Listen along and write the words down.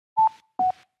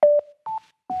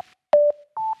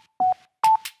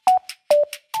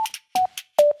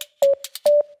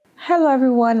Hello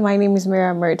everyone, my name is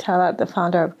Miriam Meritala, the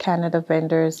founder of Canada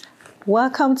Vendors.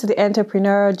 Welcome to the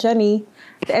Entrepreneurial Journey.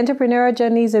 The Entrepreneurial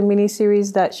Journey is a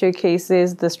mini-series that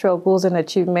showcases the struggles and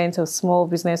achievements of small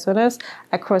business owners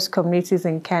across communities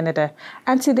in Canada.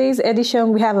 And today's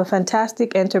edition, we have a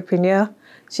fantastic entrepreneur.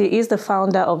 She is the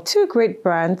founder of two great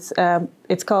brands.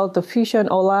 It's called the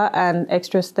Fusionola and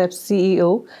Extra Steps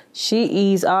CEO.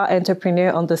 She is our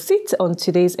entrepreneur on the seat on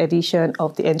today's edition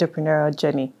of the Entrepreneurial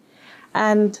Journey.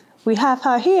 And we have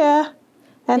her here.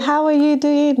 And how are you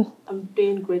doing? I'm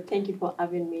doing great. Thank you for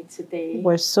having me today.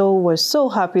 We're so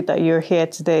happy that you're here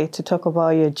today to talk about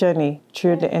your journey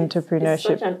through the entrepreneurship. It's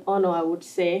such an honor, I would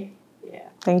say. Yeah.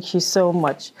 Thank you so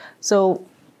much. So,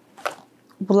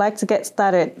 would like to get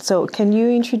started. So, can you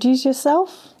introduce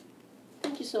yourself?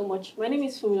 Thank you so much. My name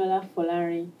is Fusionola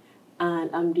and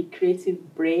I'm the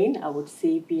creative brain, I would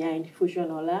say, behind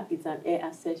Fusionola. It's an hair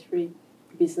accessory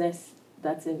business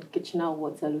that's in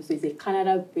Kitchener-Waterloo. So it's a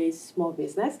Canada-based small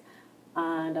business.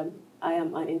 And I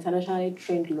am an internationally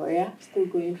trained lawyer, still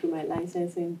going through my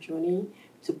licensing journey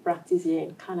to practice here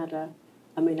in Canada.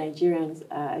 I'm a Nigerian,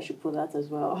 I should put that as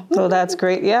well. Oh, that's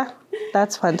great. Yeah,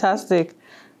 that's fantastic.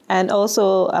 And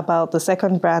also about the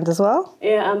second brand as well?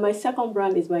 Yeah, and my second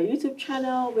brand is my YouTube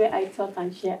channel where I talk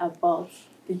and share about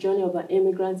the journey of an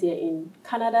immigrant here in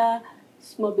Canada,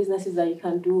 small businesses that you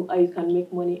can do, how you can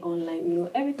make money online, you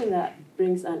know, everything that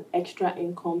brings an extra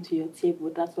income to your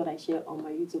table. That's what I share on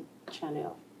my YouTube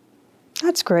channel.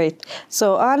 That's great.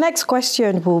 So our next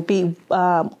question will be,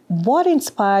 what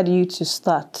inspired you to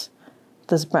start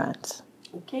this brand?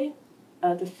 Okay.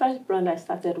 The first brand I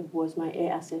started was my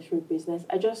hair accessory business.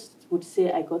 I just would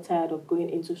say I got tired of going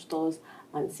into stores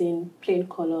and seeing plain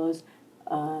colors.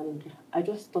 And I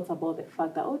just thought about the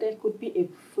fact that, there could be a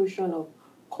fusion of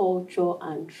culture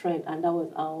and trend, and that was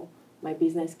how my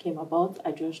business came about.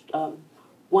 I just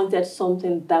wanted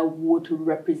something that would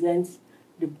represent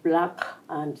the Black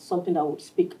and something that would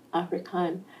speak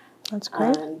African. That's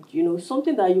great. And, you know,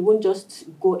 something that you won't just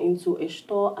go into a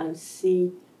store and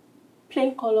see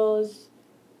plain colors,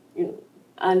 you know.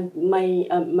 And my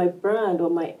my brand or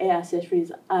my hair accessories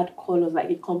add colors, like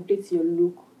it completes your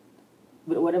look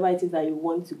with whatever it is that you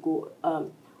want to go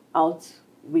out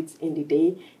with in the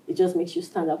day. It just makes you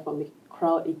stand out from the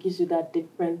crowd. It gives you that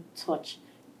different touch.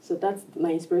 So that's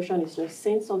my inspiration, is just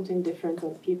saying something different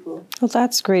on people. Well,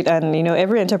 that's great. And, you know,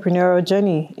 every entrepreneurial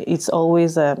journey, it's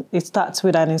always, it starts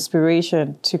with an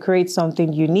inspiration to create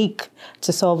something unique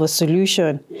to solve a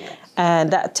solution. Yes.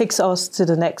 And that takes us to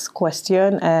the next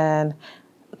question. And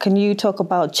can you talk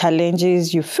about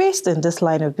challenges you faced in this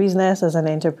line of business as an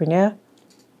entrepreneur?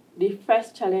 The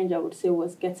first challenge I would say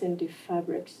was getting the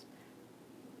fabrics.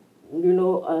 You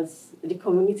know, as the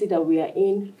community that we are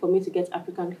in, for me to get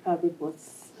African fabric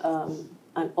was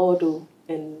an ordeal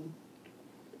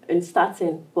in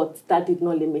starting, but that did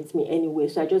not limit me anyway.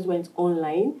 So I just went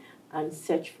online and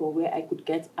searched for where I could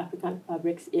get African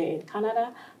fabrics here in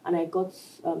Canada, and I got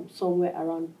somewhere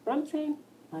around Brampton,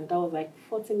 and that was like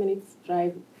 40 minutes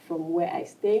drive from where I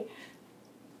stay.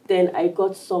 Then I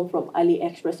got some from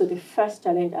AliExpress. So the first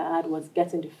challenge I had was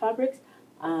getting the fabrics,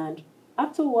 and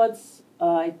afterwards,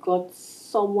 I got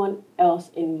someone else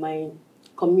in my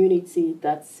community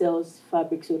that sells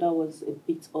fabric, so that was a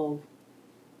bit of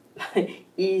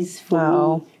ease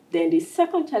for me. Then the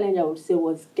second challenge I would say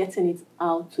was getting it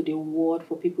out to the world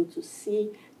for people to see,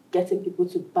 getting people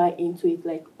to buy into it.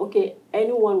 Like, okay,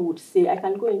 anyone would say, I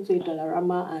can go into a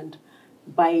Dollarama and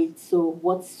buy it, so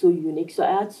what's so unique? So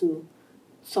I had to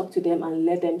talk to them and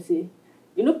let them see.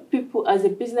 You know, people, as a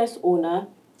business owner,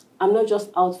 I'm not just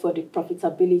out for the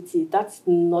profitability. That's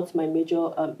not my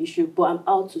major issue, but I'm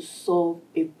out to solve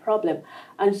a problem.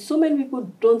 And so many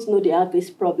people don't know they have this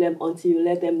problem until you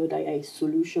let them know that you're a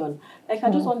solution. Like,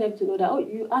 I just want them to know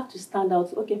that, you have to stand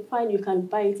out. Okay, fine, you can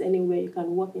buy it anywhere. You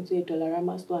can walk into a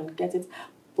Dollarama store and get it.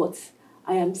 But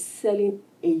I am selling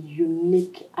a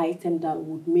unique item that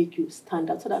would make you stand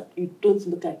out so that you don't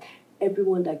look like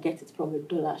everyone that gets it from a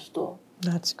dollar store.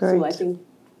 That's great. So I think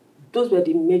those were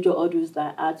the major hurdles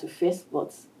that I had to face,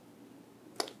 but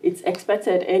it's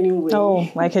expected anyway. Oh,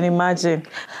 I can imagine.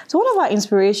 So one of our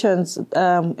inspirations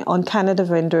on Canada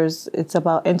Vendors, it's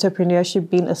about entrepreneurship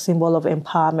being a symbol of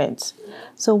empowerment.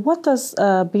 So what does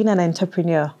being an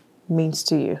entrepreneur means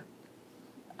to you?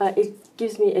 It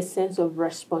gives me a sense of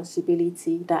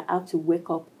responsibility that I have to wake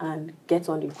up and get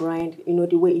on the grind. You know,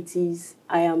 the way it is,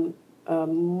 I am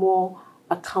more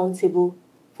accountable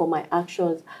for my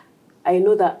actions. I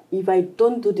know that if I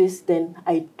don't do this, then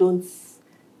I don't,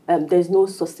 there's no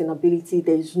sustainability,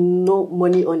 there's no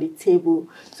money on the table.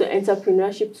 So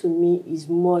entrepreneurship to me is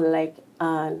more like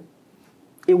a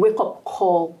wake-up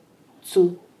call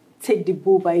to take the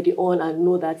bull by the horn and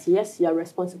know that, yes, you are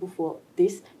responsible for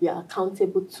this. You are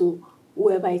accountable to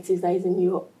whoever it is that is in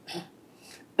your...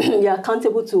 You're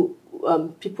accountable to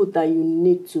people that you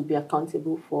need to be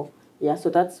accountable for. Yeah,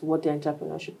 so that's what the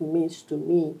entrepreneurship means to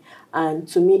me. And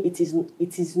to me, it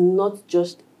is not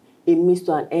just a means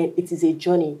to an end. It is a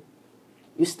journey.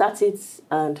 You start it,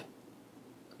 and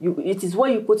it is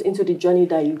what you put into the journey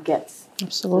that you get.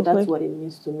 Absolutely. So that's what it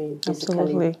means to me, basically.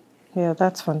 Absolutely. Yeah,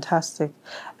 that's fantastic.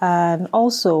 And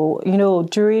also,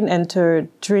 during the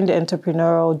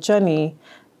entrepreneurial journey,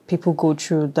 people go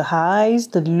through the highs,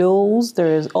 the lows.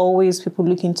 There is always people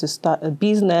looking to start a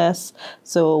business.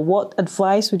 So what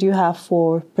advice would you have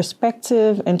for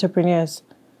prospective entrepreneurs?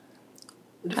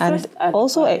 And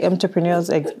also entrepreneurs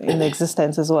in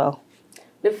existence as well.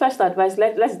 The first advice,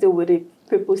 let's deal with it.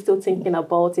 People still thinking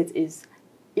about it is,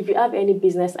 if you have any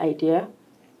business idea,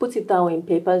 put it down in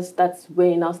papers. That's where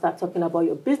you now start talking about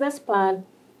your business plan.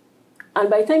 And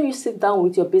by the time you sit down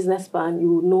with your business plan,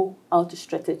 you will know how to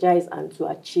strategize and to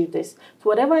achieve this. So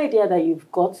whatever idea that you've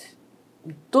got,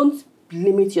 don't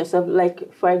limit yourself.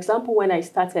 Like, for example, when I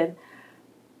started,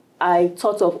 I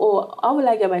thought of, how will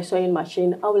I get my sewing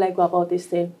machine? How will I go about this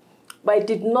thing? But I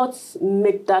did not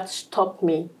make that stop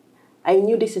me. I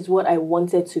knew this is what I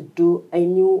wanted to do. I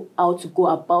knew how to go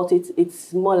about it.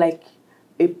 It's more like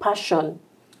a passion.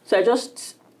 So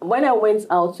when I went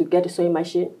out to get a sewing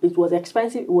machine, it was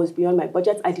expensive. It was beyond my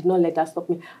budget. I did not let that stop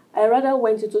me. I rather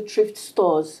went into thrift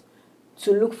stores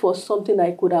to look for something that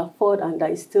I could afford and that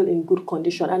is still in good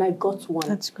condition. And I got one.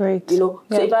 That's great. So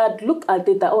if I had looked at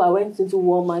it, that, I went into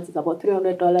Walmart, it's about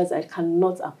 $300. I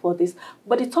cannot afford this.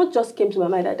 But the thought just came to my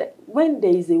mind that when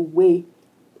there is a way,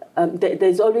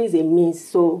 there's always a means.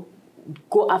 So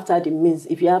go after the means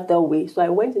if you have that way. So I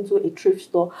went into a thrift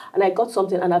store and I got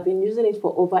something, and I've been using it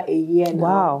for over a year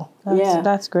now. Wow,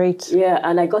 that's great. Yeah,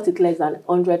 and I got it less than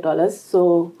 $100.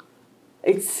 So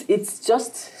it's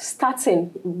just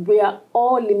starting. We are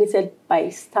all limited by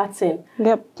starting.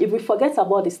 Yep. If we forget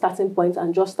about the starting point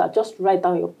and just start, just write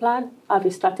down your plan, have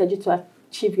a strategy to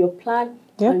achieve your plan,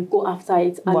 and go after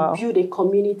it, and build a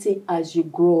community as you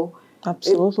grow.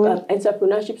 Absolutely.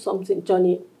 Entrepreneurship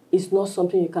journey is not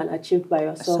something you can achieve by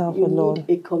yourself. You need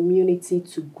a community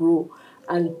to grow.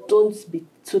 And don't be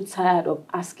too tired of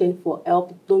asking for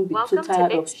help. Don't be too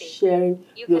tired of sharing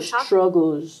your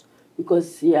struggles.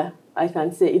 Because, I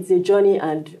can say it's a journey,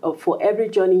 and for every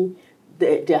journey,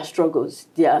 there are struggles.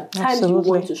 There are times you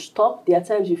want to stop. There are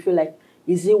times you feel like,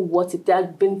 is it worth it? There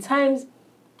have been times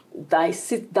that I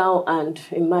sit down and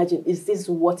imagine, is this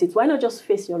worth it? Why not just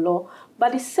face your law? But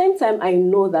at the same time, I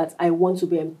know that I want to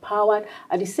be empowered.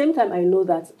 At the same time, I know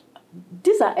that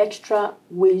these are extra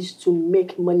ways to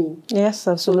make money. Yes,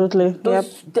 absolutely.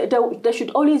 There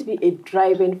should always be a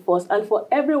driving force. And for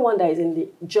everyone that is in the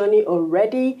journey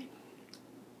already,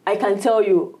 I can tell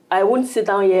you, I won't sit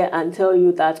down here and tell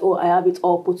you that, I have it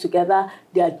all put together.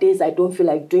 There are days I don't feel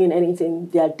like doing anything.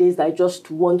 There are days that I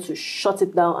just want to shut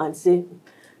it down and say,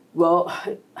 well,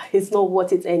 it's not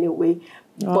worth it anyway.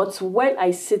 But when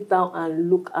I sit down and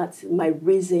look at my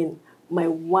reason, my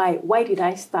why did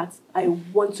I start? I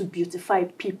want to beautify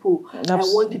people. Absolutely.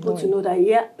 I want people to know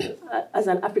that, as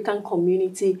an African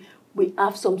community, we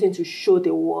have something to show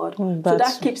the world. So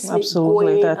that keeps me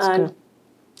going. And,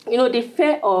 the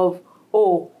fear of,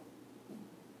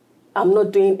 I'm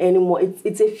not doing anymore.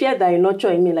 It's a fear that you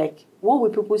nurture in me. Like, what will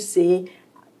people say?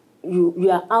 You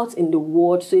are out in the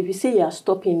world. So if you say you are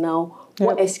stopping now,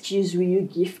 what excuse will you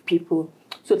give people?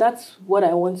 So that's what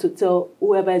I want to tell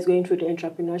whoever is going through the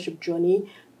entrepreneurship journey.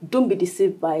 Don't be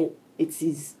deceived by it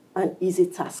is an easy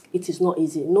task. It is not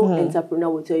easy. No entrepreneur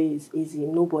will tell you it's easy.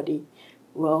 Nobody.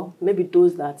 Well, maybe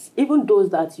even those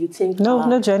that you think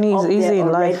no journey is easy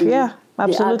in life. Yeah,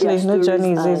 absolutely. No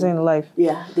journey is easy in life.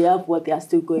 Yeah, they have what they are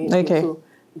still going through. So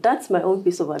that's my own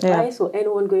piece of advice for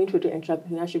anyone going through the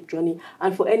entrepreneurship journey.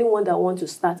 And for anyone that wants to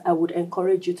start, I would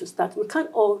encourage you to start. We can't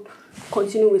all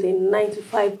continue with a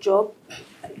 9-to-5 job.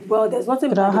 Well, there's nothing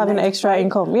without having extra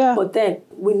income. Yeah. But then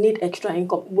we need extra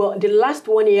income. Well, the last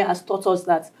 1 year has taught us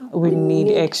that we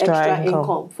need extra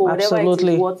income. For whatever it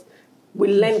is what we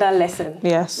learn that lesson.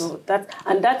 Yes. So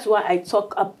that's why I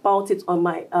talk about it on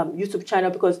my YouTube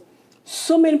channel, because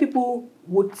so many people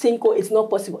would think, it's not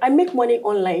possible. I make money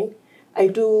online. I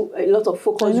do a lot of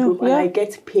focus group and I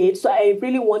get paid. So I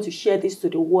really want to share this to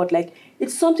the world. Like,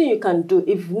 it's something you can do.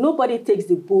 If nobody takes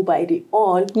the bull by the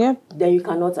horn, then you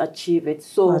cannot achieve it.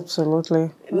 So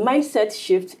absolutely. Mindset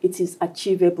shift, it is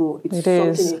achievable. It's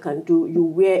something you can do. You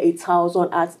wear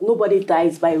 1,000 hats. Nobody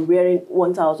dies by wearing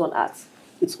 1,000 hats.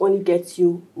 It only gets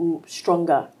you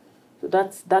stronger. So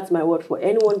that's my word for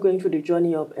anyone going through the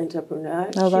journey of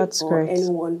entrepreneurship. That's or great.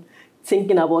 Anyone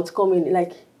thinking about coming.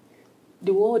 Like,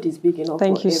 the world is big enough.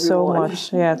 Thank for you so everyone.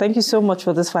 much. Yeah, thank you so much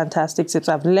for this fantastic tips.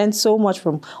 I've learned so much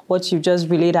from what you've just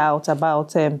relayed out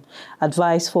about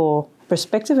advice for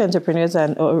prospective entrepreneurs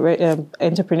and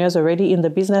entrepreneurs already in the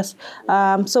business.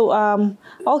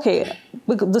 Okay,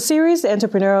 the series, The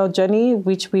Entrepreneurial Journey,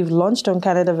 which we've launched on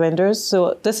Canada Vendors.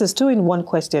 So this is 2-in-1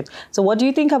 question. So what do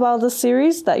you think about this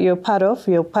series that you're part of?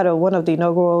 You're part of one of the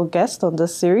inaugural guests on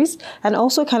this series, and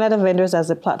also Canada Vendors as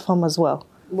a platform as well.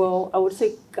 Well, I would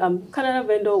say Canada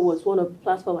Vendor was one of the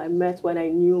platforms I met when I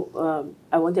knew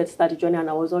I wanted to start a journey and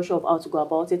I was not sure of how to go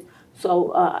about it.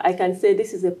 So I can say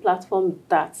this is a platform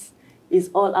that is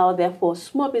all out there for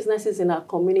small businesses in our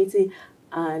community,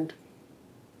 and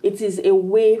it is a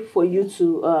way for you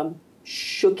to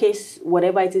showcase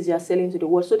whatever it is you're selling to the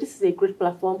world. So this is a great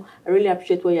platform. I really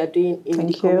appreciate what you're doing in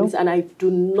the community, and I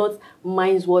do not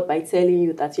mind what by telling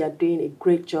you that you're doing a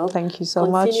great job. Thank you so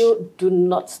much. Continue, do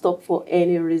not stop for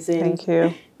any reason. Thank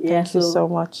you. Yeah, Thank you so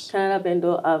much. Canada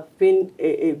Vendor have been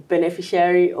a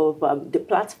beneficiary of the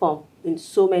platform in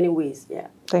so many ways. Yeah.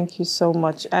 Thank you so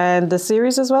much. And the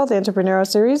series as well, the entrepreneurial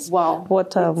series. Wow.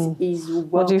 What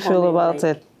do you feel about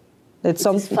it? It's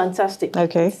fantastic.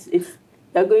 Okay.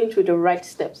 They're going through the right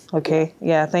steps. Okay.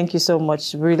 Yeah. Thank you so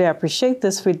much. Really appreciate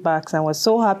this feedback, and we're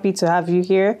so happy to have you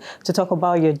here to talk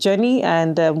about your journey.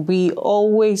 And we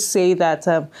always say that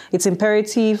it's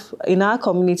imperative in our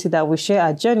community that we share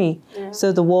our journey,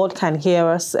 so the world can hear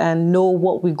us and know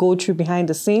what we go through behind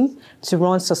the scene to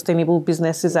run sustainable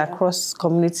businesses across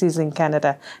communities in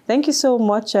Canada. Thank you so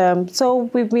much. So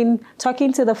we've been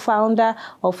talking to the founder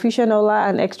of Fusionola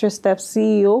and Extra Steps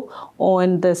CEO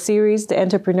on the series, The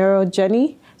Entrepreneurial Journey.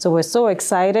 So we're so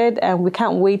excited, and we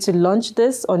can't wait to launch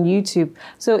this on YouTube.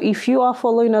 So if you are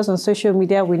following us on social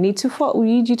media, we need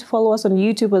you to follow us on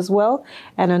YouTube as well,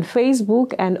 and on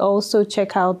Facebook, and also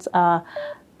check out our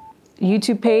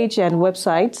YouTube page and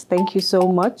website. Thank you so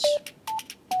much.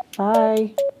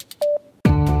 Bye.